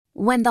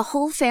When the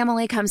whole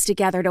family comes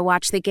together to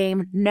watch the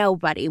game,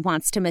 nobody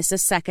wants to miss a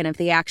second of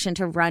the action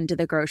to run to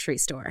the grocery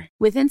store.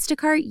 With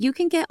Instacart, you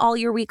can get all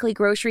your weekly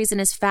groceries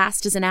in as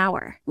fast as an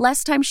hour.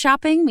 Less time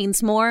shopping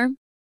means more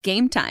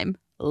game time.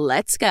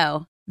 Let's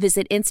go.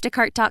 Visit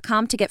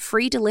instacart.com to get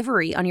free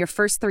delivery on your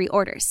first 3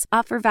 orders.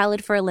 Offer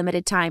valid for a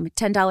limited time.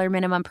 $10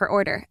 minimum per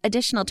order.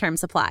 Additional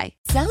terms apply.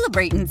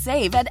 Celebrate and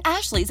save at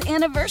Ashley's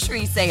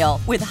Anniversary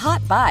Sale. With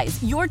Hot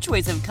Buys, your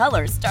choice of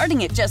colors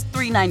starting at just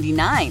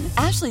 $3.99.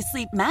 Ashley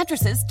Sleep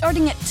mattresses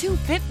starting at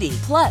 $2.50.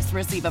 Plus,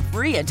 receive a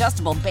free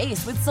adjustable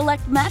base with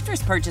select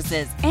mattress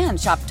purchases. And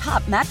shop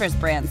top mattress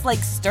brands like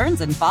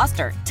Stearns &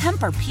 Foster,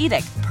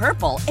 Tempur-Pedic,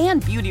 Purple,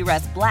 and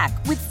Beautyrest Black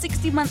with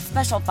 60-month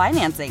special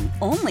financing.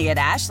 Only at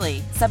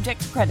Ashley.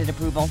 Subject to credit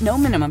approval. No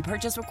minimum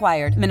purchase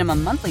required.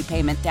 Minimum monthly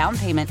payment, down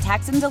payment,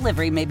 tax, and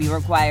delivery may be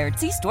required.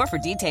 See store for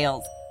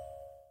details.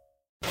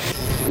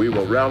 We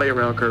will rally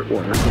around Kurt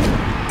Warner.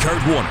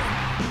 Kurt Warner.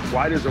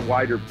 Why does a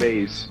wider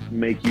base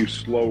make you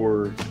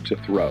slower to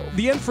throw?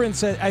 The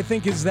inference, I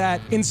think, is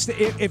that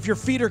if your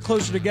feet are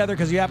closer together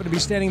because you happen to be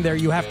standing there,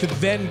 you have to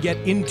then get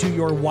into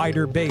your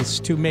wider base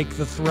to make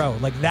the throw.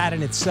 Like that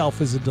in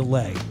itself is a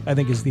delay, I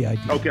think, is the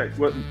idea.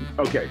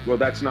 Okay. Well,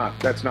 that's not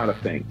a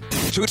thing.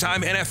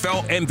 Two-time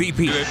NFL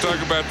MVP. They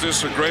talk about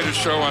this, the greatest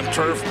show on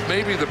turf,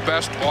 maybe the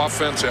best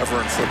offense ever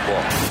in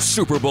football.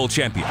 Super Bowl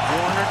champion.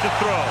 Warner to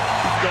throw.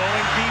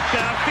 Going deep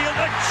downfield.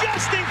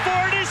 Adjusting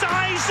for it is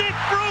Isaac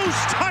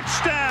Bruce.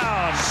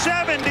 Touchdown.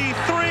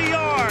 73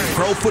 yards.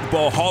 Pro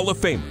Football Hall of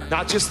Famer.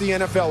 Not just the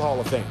NFL Hall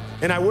of Fame.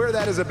 And I wear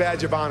that as a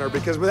badge of honor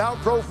because without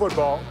pro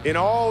football, in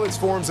all its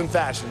forms and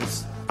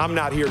fashions, I'm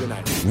not here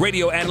tonight.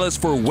 Radio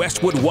analyst for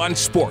Westwood One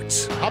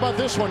Sports. How about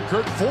this one,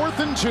 Kurt? 4th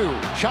and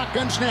 2.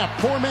 Shotgun snap.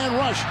 4-man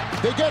rush.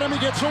 They get him. He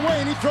gets away,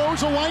 and he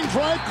throws a line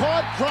drive.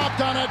 Caught.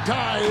 Dropped on a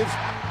dive.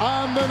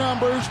 On the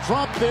numbers.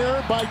 Dropped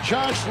there by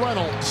Josh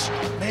Reynolds.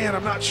 Man,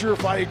 I'm not sure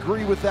if I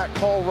agree with that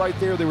call right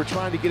there. They were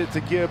trying to get it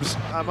to Gibbs.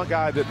 I'm a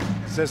guy that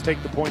says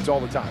take the points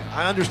all the time.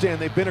 I understand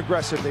they've been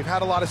aggressive. They've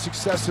had a lot of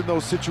success in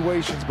those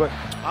situations, but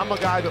I'm a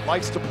guy that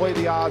likes to play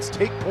the odds,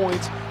 take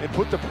points, and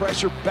put the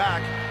pressure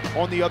back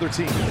on the other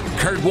team.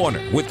 Kurt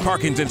Warner with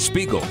Parkins and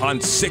Spiegel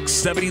on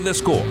 670 The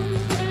Score.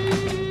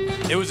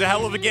 It was a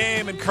hell of a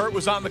game, and Kurt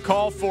was on the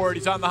call for it.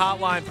 He's on the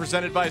hotline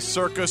presented by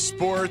Circa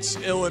Sports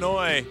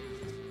Illinois.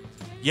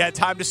 You had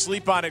time to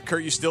sleep on it,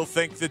 Kurt. You still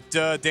think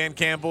that Dan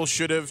Campbell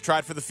should have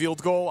tried for the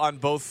field goal on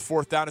both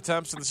 4th down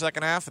attempts in the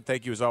second half? And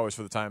thank you, as always,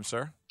 for the time,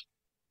 sir.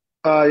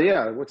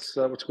 Yeah, what's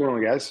going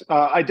on, guys?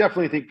 I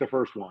definitely think the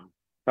first one,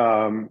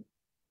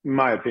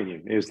 my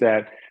opinion, is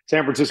that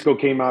San Francisco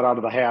came out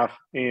of the half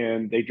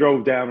and they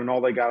drove down and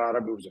all they got out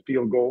of it was a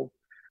field goal.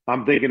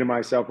 I'm thinking to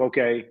myself,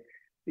 okay,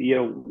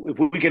 if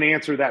we can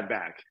answer that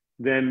back,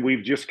 then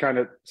we've just kind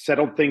of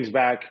settled things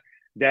back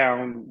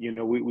down.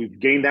 We've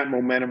gained that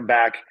momentum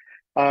back.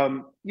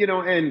 And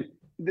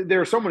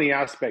there are so many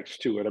aspects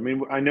to it. I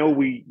mean, I know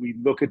we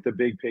look at the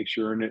big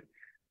picture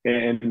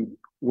and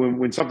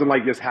when something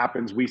like this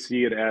happens, we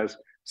see it as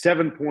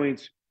 7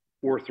 points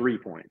or 3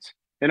 points.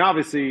 And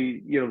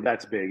obviously,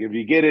 that's big. If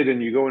you get it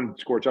and you go and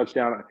score a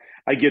touchdown,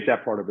 I get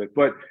that part of it.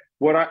 But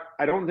what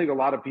I don't think a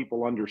lot of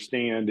people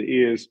understand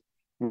is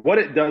what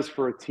it does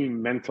for a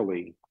team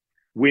mentally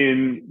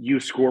when you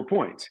score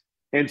points.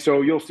 And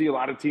so you'll see a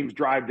lot of teams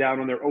drive down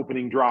on their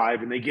opening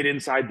drive and they get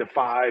inside the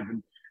 5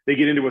 and they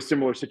get into a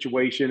similar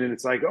situation. And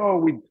it's like, oh,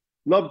 we'd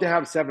love to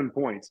have 7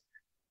 points.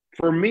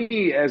 For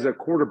me as a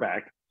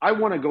quarterback, I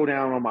want to go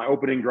down on my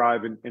opening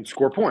drive and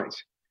score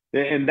points.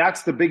 And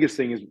that's the biggest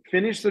thing is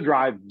finish the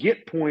drive,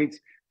 get points,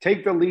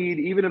 take the lead,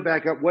 even a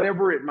backup,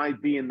 whatever it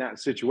might be in that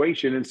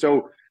situation. And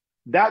so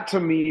that to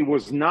me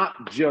was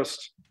not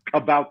just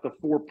about the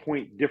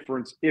 4-point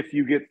difference if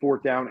you get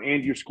 4th down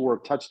and you score a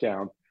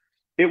touchdown.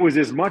 It was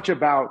as much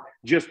about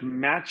just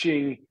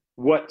matching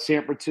what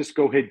San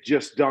Francisco had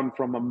just done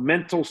from a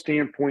mental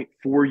standpoint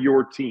for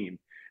your team.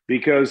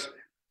 Because,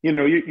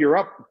 you're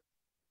up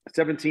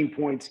 17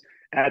 points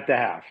at the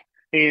half.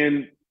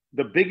 And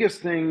the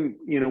biggest thing,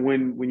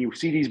 when you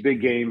see these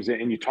big games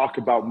and you talk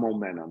about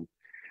momentum,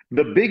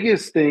 the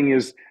biggest thing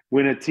is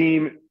when a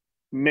team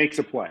makes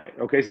a play.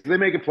 Okay, so they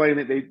make a play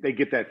and they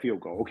get that field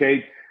goal.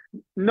 Okay,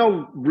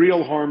 no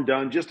real harm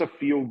done, just a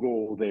field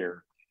goal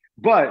there.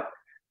 But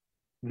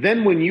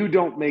then when you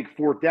don't make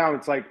 4th down,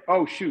 it's like,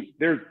 oh shoot,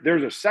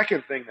 there's a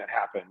second thing that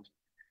happened,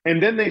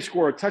 and then they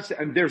score a touchdown,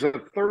 and there's a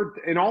third,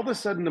 and all of a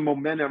sudden the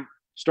momentum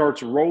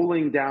starts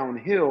rolling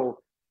downhill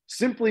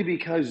simply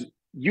because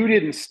you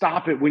didn't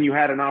stop it when you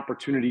had an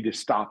opportunity to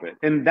stop it.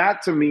 And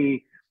that to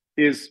me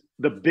is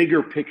the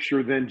bigger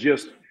picture than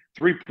just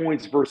 3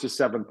 points versus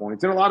 7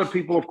 points. And a lot of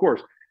people, of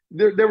course,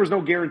 there was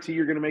no guarantee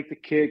you're going to make the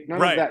kick,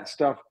 none of that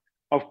stuff,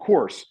 of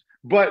course.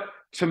 But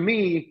to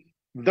me,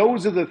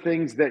 those are the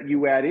things that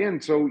you add in.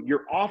 So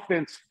your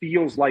offense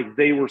feels like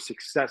they were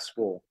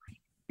successful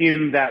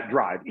in that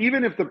drive.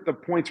 Even if the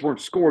points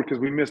weren't scored because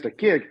we missed a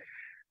kick,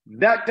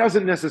 that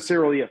doesn't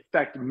necessarily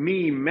affect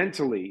me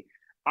mentally.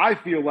 I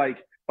feel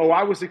like, oh,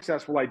 I was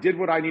successful. I did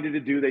what I needed to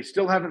do. They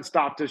still haven't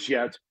stopped us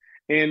yet,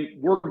 and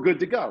we're good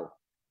to go.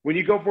 when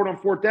you go for it on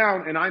fourth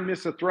down and I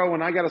miss a throw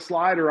and I got a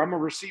slide or I'm a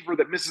receiver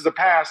that misses a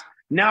pass,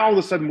 now all of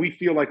a sudden we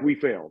feel like we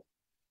failed.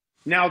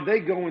 Now they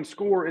go and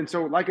score. And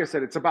so, like I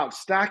said, it's about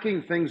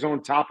stacking things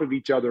on top of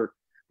each other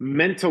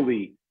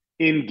mentally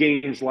in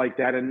games like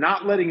that and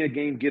not letting a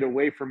game get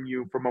away from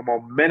you from a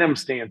momentum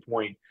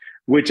standpoint,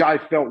 which I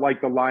felt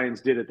like the Lions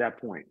did at that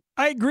point.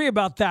 I agree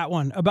about that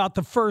one, about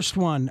the first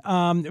one,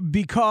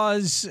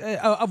 because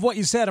of what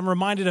you said. I'm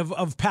reminded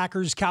of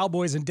Packers,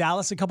 Cowboys in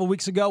Dallas a couple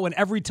weeks ago, and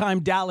every time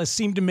Dallas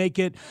seemed to make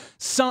it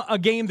a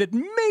game that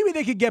maybe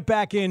they could get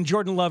back in,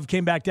 Jordan Love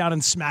came back down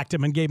and smacked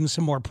him and gave him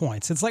some more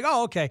points. It's like,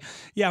 oh, okay,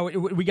 yeah,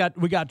 we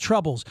got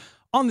troubles.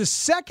 On the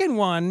second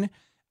one,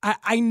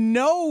 I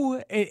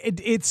know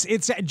it's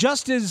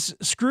just as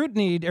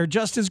scrutinied or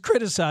just as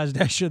criticized,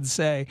 I should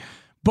say,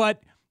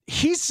 but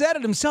he said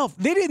it himself.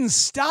 They didn't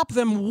stop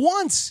them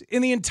once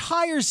in the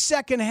entire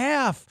second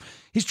half.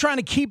 He's trying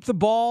to keep the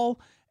ball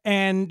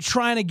and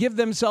trying to give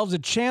themselves a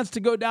chance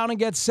to go down and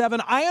get 7.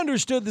 I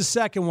understood the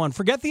second one.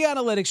 Forget the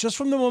analytics, just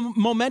from the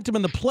momentum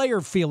and the player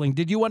feeling.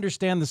 Did you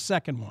understand the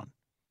second one?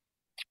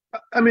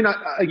 I mean,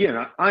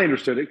 I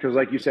understood it because,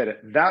 like you said,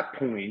 at that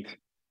point,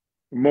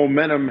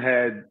 momentum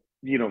had,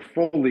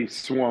 fully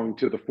swung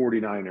to the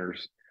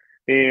 49ers.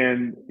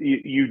 And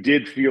you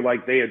did feel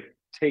like they had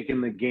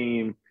taken the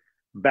game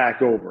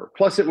back over.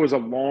 Plus, it was a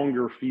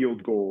longer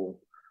field goal.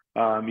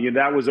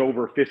 That was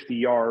over 50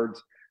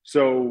 yards.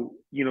 So,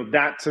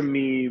 that to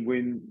me,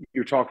 when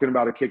you're talking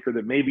about a kicker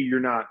that maybe you're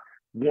not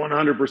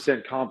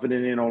 100%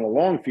 confident in on a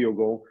long field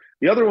goal,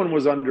 the other one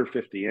was under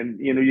 50. And,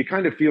 you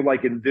kind of feel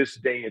like in this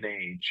day and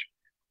age,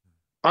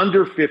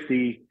 under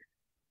 50,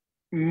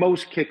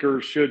 most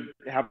kickers should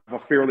have a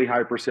fairly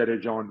high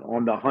percentage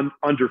on the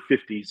under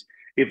 50s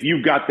if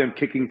you've got them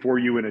kicking for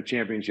you in a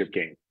championship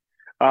game.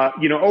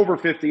 Over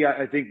 50,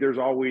 I think there's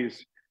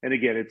always, and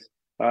again, it's,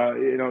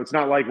 it's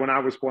not like when I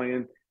was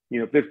playing,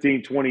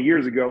 15, 20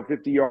 years ago,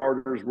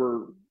 50-yarders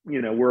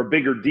were a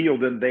bigger deal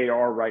than they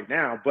are right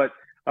now. But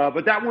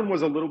that one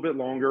was a little bit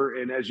longer.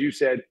 And as you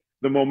said,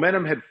 the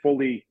momentum had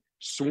fully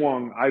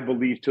swung, I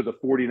believe, to the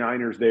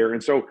 49ers there.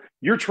 And so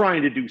you're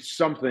trying to do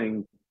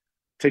something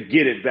to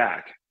get it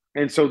back.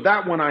 And so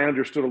that one I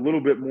understood a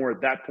little bit more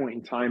at that point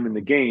in time in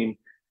the game.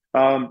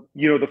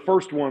 The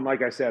first one,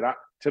 like I said,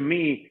 to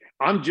me,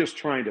 I'm just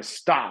trying to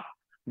stop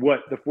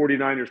what the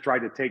 49ers tried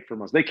to take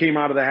from us. They came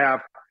out of the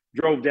half,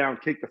 drove down,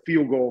 kicked the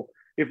field goal.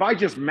 If I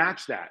just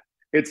match that,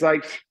 it's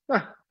like,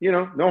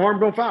 no harm,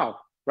 no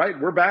foul, right?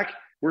 We're back.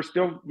 We're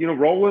still,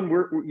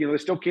 rolling. They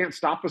still can't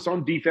stop us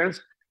on defense.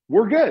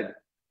 We're good.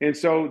 And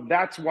so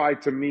that's why,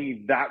 to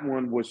me, that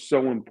one was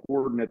so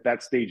important at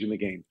that stage in the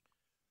game.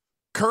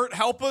 Kurt,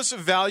 help us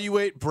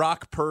evaluate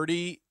Brock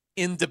Purdy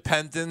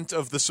independent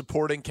of the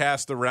supporting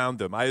cast around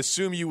him. I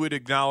assume you would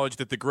acknowledge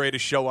that the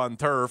greatest show on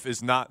turf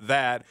is not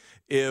that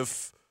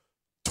if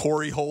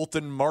Torrey Holt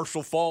and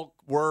Marshall Faulk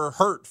were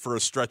hurt for a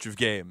stretch of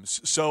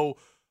games. So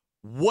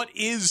what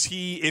is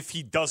he if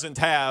he doesn't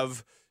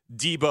have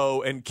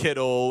Debo and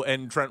Kittle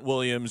and Trent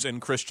Williams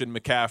and Christian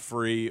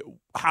McCaffrey?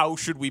 How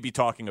should we be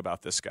talking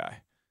about this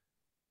guy?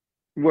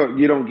 Well,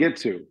 you don't get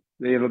to.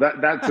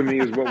 That to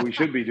me is what we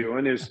should be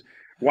doing is,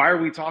 why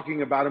are we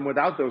talking about him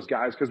without those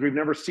guys? Because we've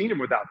never seen him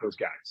without those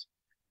guys.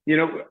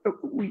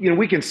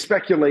 We can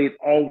speculate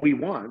all we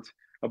want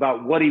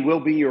about what he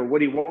will be or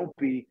what he won't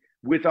be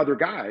with other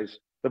guys.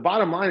 The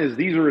bottom line is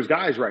these are his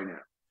guys right now.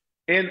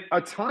 And a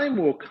time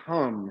will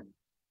come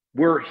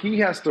where he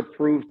has to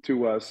prove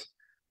to us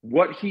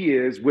what he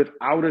is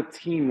without a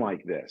team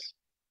like this.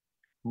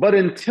 But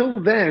until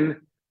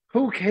then,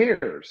 who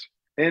cares?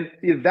 And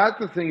that's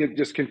the thing that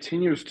just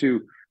continues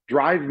to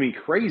drive me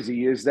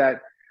crazy is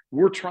that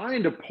we're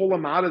trying to pull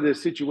him out of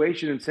this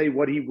situation and say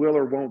what he will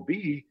or won't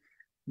be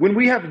when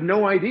we have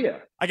no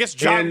idea. I guess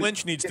John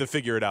Lynch needs to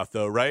figure it out,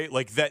 though, right?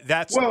 Like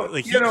that's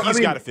he's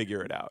got to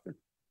figure it out.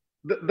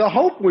 The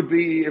hope would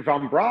be, if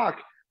I'm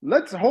Brock,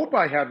 let's hope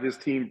I have this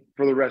team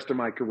for the rest of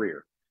my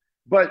career.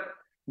 But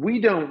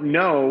we don't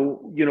know,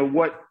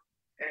 what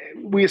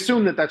we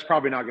assume that's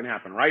probably not going to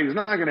happen, right? He's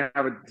not going to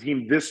have a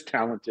team this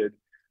talented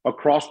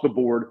across the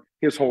board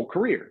his whole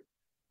career.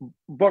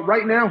 But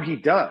right now he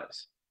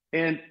does.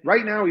 And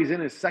right now he's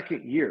in his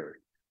second year.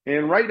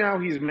 And right now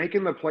he's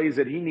making the plays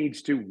that he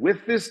needs to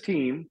with this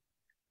team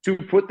to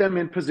put them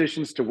in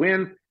positions to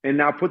win and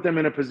now put them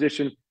in a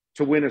position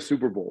to win a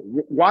Super Bowl.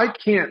 Why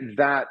can't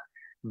that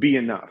be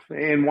enough?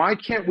 And why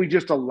can't we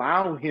just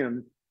allow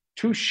him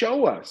to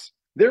show us?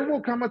 There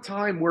will come a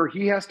time where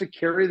he has to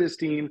carry this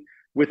team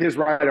with his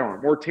right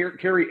arm or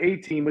carry a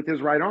team with his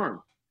right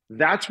arm.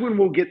 That's when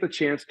we'll get the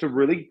chance to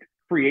really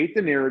create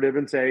the narrative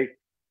and say,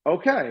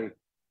 okay,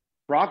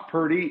 Brock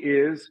Purdy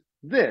is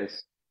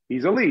this.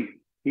 He's elite.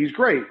 He's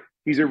great.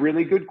 He's a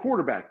really good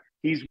quarterback.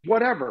 He's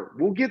whatever.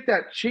 We'll get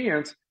that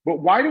chance,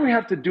 but why do we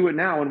have to do it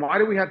now? And why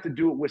do we have to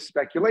do it with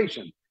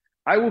speculation?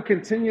 I will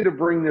continue to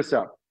bring this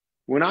up.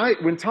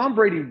 When Tom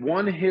Brady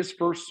won his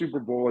first Super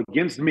Bowl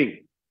against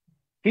me,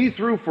 he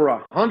threw for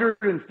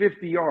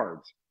 150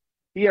 yards.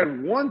 He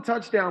had one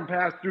touchdown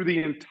pass through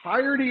the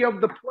entirety of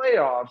the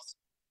playoffs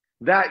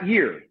that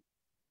year.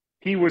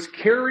 He was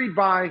carried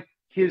by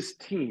his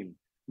team.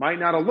 Might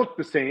not have looked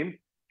the same,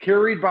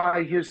 carried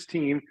by his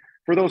team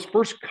for those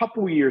first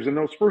couple years and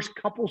those first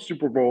couple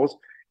Super Bowls.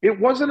 It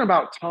wasn't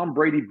about Tom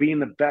Brady being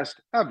the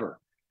best ever.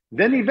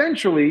 Then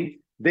eventually,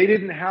 they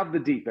didn't have the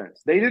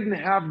defense. They didn't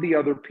have the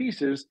other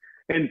pieces.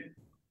 And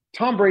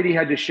Tom Brady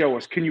had to show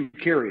us, can you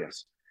carry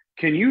us?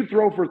 Can you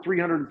throw for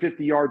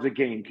 350 yards a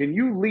game? Can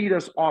you lead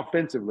us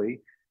offensively?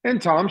 And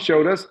Tom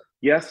showed us,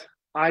 yes,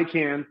 I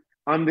can.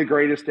 I'm the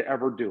greatest to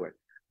ever do it.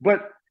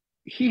 But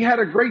he had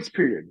a grace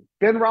period.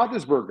 Ben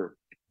Roethlisberger,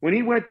 when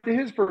he went to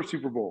his first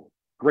Super Bowl,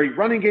 great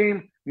running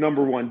game,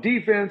 number one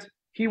defense.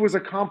 He was a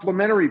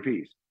complementary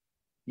piece.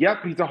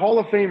 Yep, he's a Hall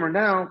of Famer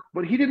now,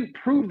 but he didn't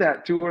prove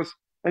that to us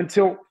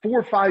until 4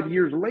 or 5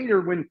 years later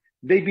when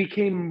they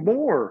became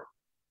more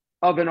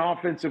of an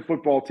offensive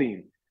football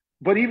team.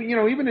 But even in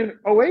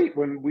 2008,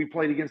 when we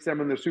played against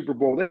them in the Super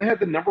Bowl, they had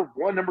the number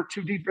one, number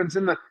two defense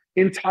in the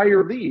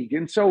entire league.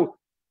 And so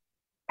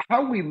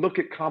how we look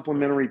at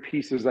complementary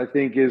pieces, I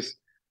think, is,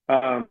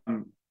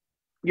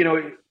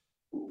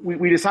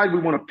 we decide we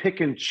want to pick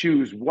and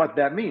choose what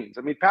that means.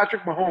 I mean,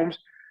 Patrick Mahomes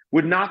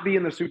would not be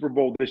in the Super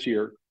Bowl this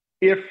year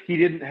if he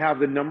didn't have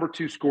the number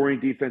two scoring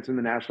defense in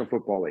the National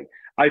Football League.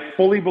 I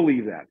fully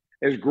believe that.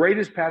 As great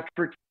as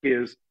Patrick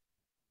is,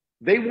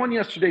 they won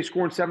yesterday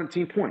scoring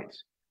 17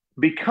 points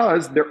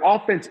because their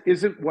offense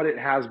isn't what it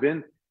has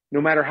been,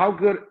 no matter how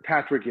good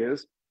Patrick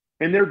is,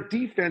 and their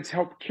defense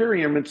helped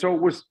carry him. And so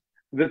it was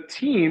the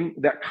team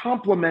that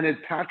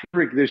complemented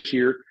Patrick this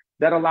year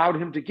that allowed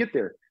him to get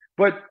there.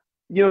 But,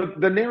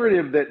 the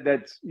narrative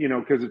that's,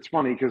 because it's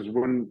funny, because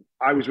when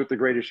I was with the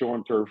Greatest Show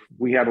on Turf,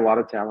 we had a lot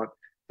of talent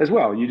as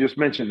well. You just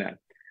mentioned that.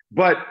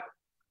 But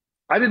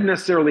I didn't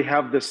necessarily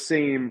have the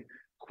same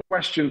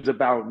questions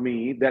about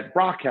me that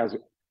Brock has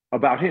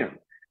about him.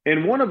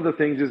 And one of the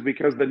things is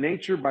because the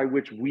nature by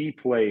which we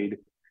played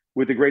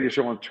with the Greatest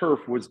Show on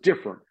Turf was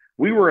different.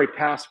 We were a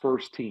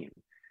pass-first team.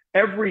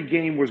 Every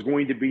game was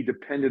going to be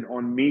dependent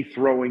on me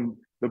throwing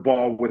the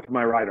ball with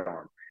my right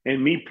arm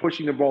and me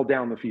pushing the ball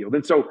down the field.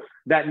 And so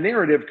that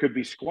narrative could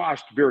be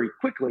squashed very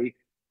quickly.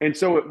 And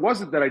so it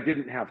wasn't that I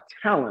didn't have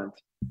talent.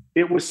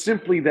 It was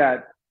simply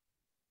that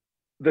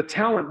the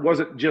talent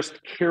wasn't just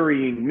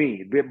carrying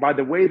me. By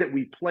the way that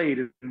we played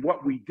and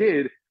what we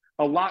did,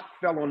 a lot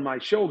fell on my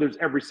shoulders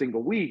every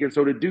single week. And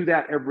so to do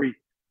that every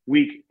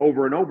week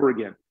over and over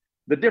again,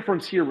 the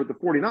difference here with the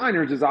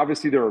 49ers is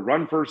obviously they're a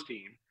run-first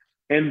team.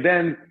 And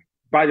then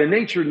by the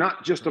nature,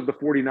 not just of the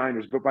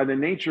 49ers, but by the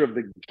nature of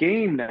the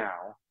game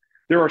now,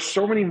 there are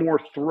so many more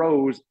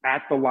throws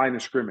at the line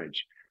of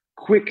scrimmage,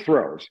 quick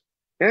throws.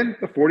 And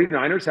the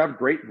 49ers have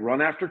great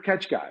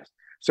run-after-catch guys.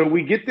 So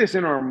we get this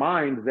in our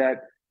mind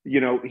that,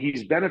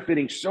 he's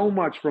benefiting so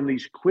much from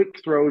these quick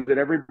throws that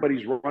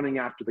everybody's running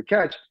after the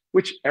catch,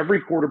 which every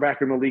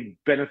quarterback in the league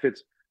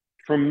benefits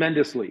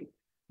tremendously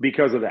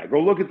because of that. Go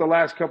look at the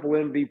last couple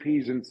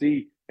MVPs and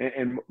see,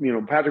 and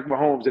Patrick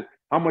Mahomes, and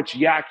how much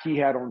yak he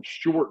had on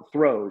short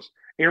throws.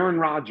 Aaron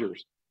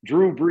Rodgers,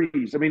 Drew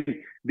Brees. I mean,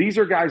 these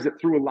are guys that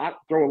throw a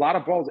lot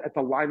of balls at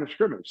the line of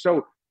scrimmage.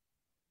 So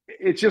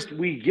it's just,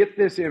 we get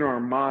this in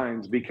our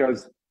minds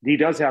because he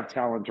does have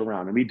talent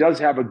around him. He does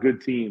have a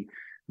good team.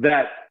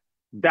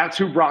 That's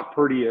who Brock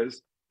Purdy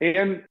is.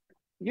 And,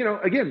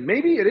 again,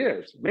 maybe it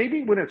is.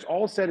 Maybe when it's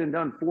all said and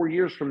done 4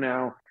 years from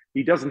now,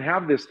 he doesn't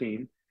have this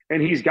team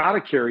and he's got to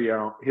carry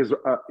out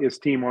his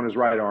team on his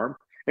right arm.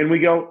 And we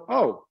go,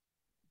 oh,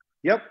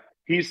 yep,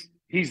 he's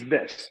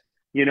this.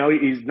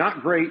 He's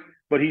not great,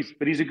 but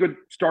he's a good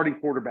starting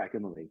quarterback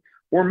in the league.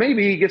 Or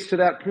maybe he gets to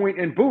that point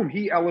and boom,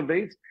 he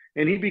elevates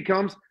and he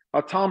becomes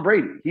a Tom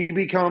Brady. He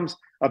becomes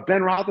a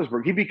Ben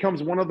Roethlisberger. He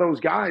becomes one of those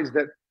guys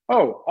that,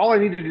 oh, all I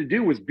needed to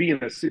do was be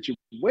in a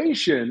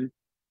situation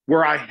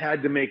where I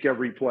had to make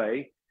every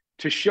play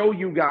to show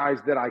you guys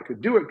that I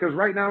could do it, because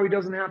right now he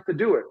doesn't have to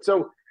do it.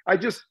 So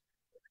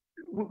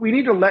we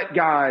need to let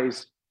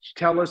guys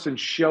tell us and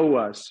show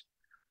us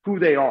who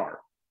they are.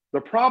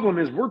 The problem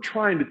is we're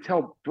trying to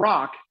tell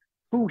Brock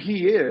who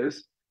he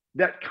is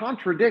that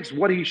contradicts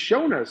what he's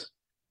shown us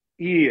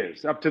he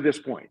is up to this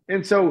point.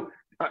 And so,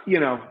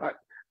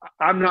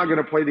 I'm not going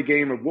to play the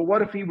game of, well,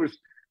 what if he was,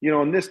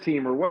 on this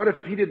team, or what if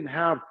he didn't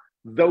have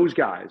those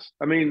guys?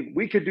 I mean,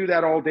 we could do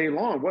that all day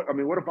long.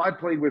 What if I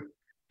played with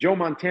Joe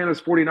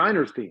Montana's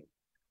 49ers team?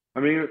 I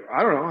mean,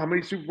 I don't know. How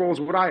many Super Bowls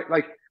would I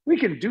like? We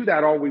can do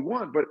that all we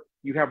want, but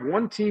you have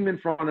one team in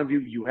front of you.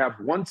 You have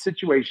one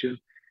situation,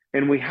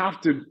 and we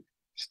have to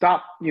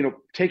stop,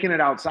 taking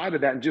it outside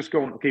of that and just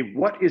going, okay,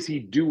 what is he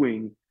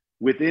doing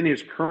within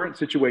his current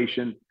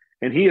situation?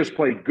 And he has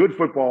played good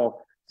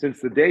football since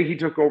the day he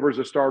took over as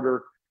a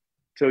starter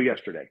till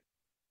yesterday.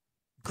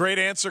 Great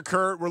answer,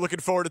 Kurt. We're looking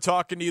forward to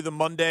talking to you the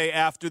Monday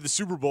after the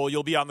Super Bowl.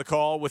 You'll be on the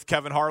call with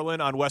Kevin Harlan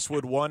on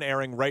Westwood One,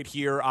 airing right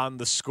here on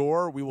The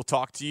Score. We will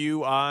talk to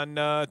you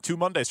on 2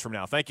 Mondays from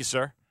now. Thank you,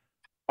 sir.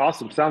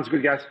 Awesome. Sounds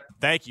good, guys.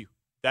 Thank you.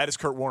 That is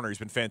Kurt Warner. He's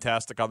been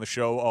fantastic on the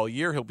show all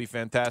year. He'll be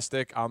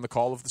fantastic on the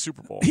call of the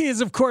Super Bowl. He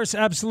is, of course,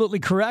 absolutely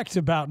correct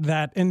about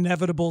that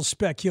inevitable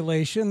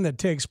speculation that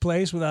takes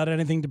place without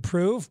anything to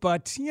prove.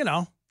 But,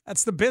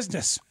 That's the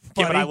business,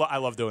 buddy. buddy. Yeah, but I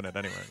love doing it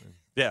anyway.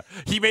 Yeah,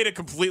 he made a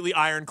completely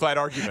ironclad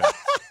argument,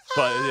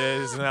 but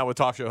isn't that what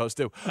talk show hosts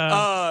do?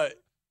 How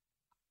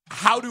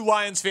do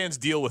Lions fans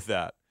deal with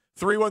that?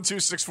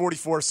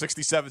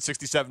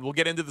 312-644-6767. We'll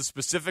get into the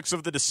specifics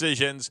of the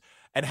decisions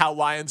and how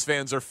Lions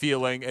fans are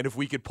feeling, and if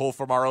we could pull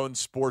from our own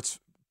sports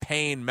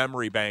pain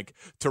memory bank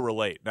to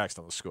relate. Next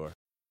on The Score.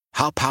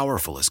 How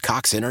powerful is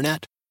Cox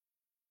Internet?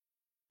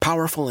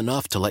 Powerful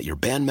enough to let your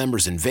band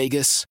members in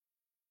Vegas,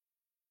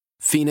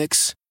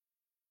 Phoenix,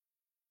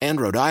 and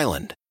Rhode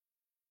Island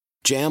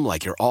jam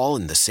like you're all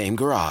in the same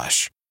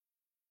garage.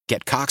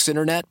 Get Cox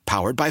Internet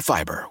powered by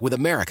fiber with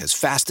America's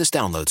fastest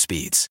download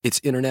speeds. It's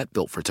internet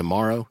built for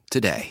tomorrow,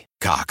 today.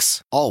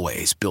 Cox,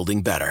 always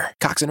building better.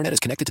 Cox Internet is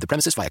connected to the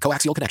premises via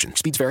coaxial connection.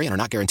 Speeds vary and are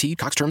not guaranteed.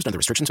 Cox terms and other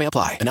restrictions may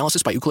apply.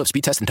 Analysis by Ookla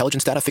Speed Test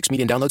Intelligence Data. Fixed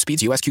median download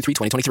speeds. US Q3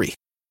 2023.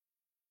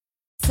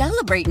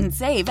 Celebrate and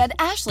save at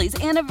Ashley's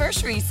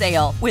Anniversary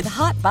Sale. With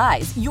Hot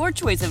Buys, your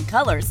choice of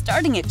colors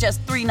starting at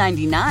just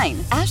 $3.99.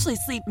 Ashley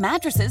Sleep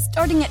mattresses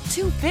starting at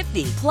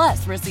 $2.50.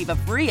 Plus, receive a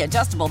free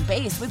adjustable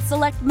base with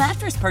select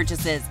mattress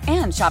purchases.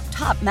 And shop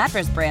top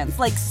mattress brands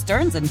like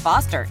Stearns &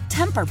 Foster,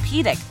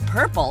 Tempur-Pedic,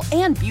 Purple,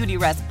 and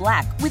Beautyrest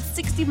Black with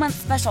 60-month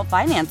special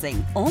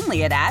financing.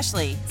 Only at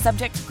Ashley.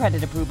 Subject to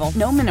credit approval.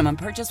 No minimum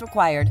purchase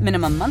required.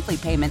 Minimum monthly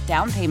payment,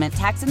 down payment,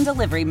 tax, and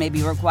delivery may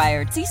be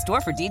required. See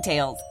store for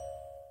details.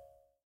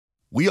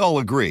 We all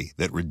agree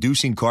that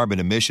reducing carbon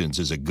emissions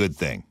is a good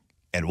thing.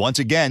 And once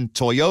again,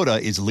 Toyota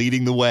is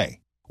leading the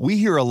way. We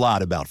hear a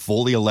lot about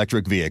fully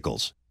electric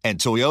vehicles, and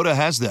Toyota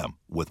has them,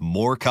 with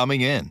more coming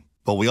in.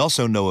 But we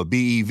also know a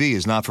BEV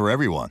is not for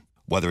everyone,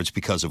 whether it's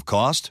because of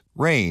cost,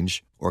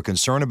 range, or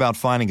concern about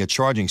finding a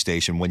charging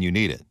station when you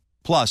need it.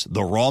 Plus,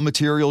 the raw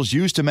materials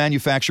used to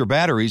manufacture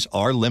batteries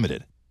are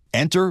limited.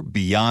 Enter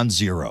Beyond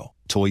Zero,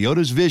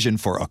 Toyota's vision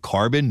for a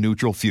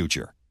carbon-neutral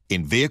future.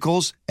 In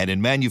vehicles and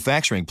in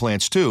manufacturing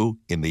plants, too,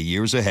 in the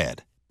years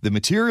ahead. The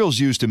materials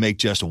used to make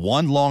just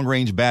one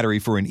long-range battery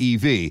for an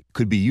EV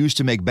could be used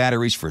to make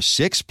batteries for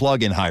 6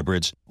 plug-in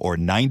hybrids or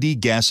 90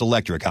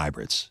 gas-electric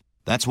hybrids.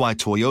 That's why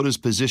Toyota's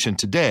position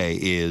today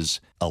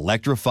is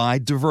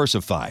electrified,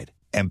 diversified,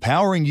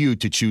 empowering you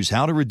to choose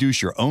how to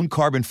reduce your own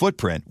carbon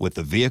footprint with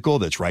the vehicle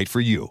that's right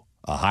for you,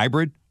 a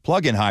hybrid,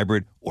 plug-in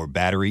hybrid, or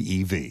battery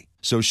EV.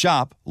 So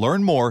shop,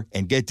 learn more,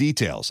 and get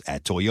details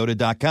at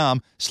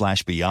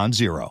toyota.com/beyond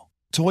zero.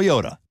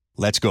 Toyota,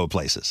 let's go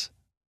places.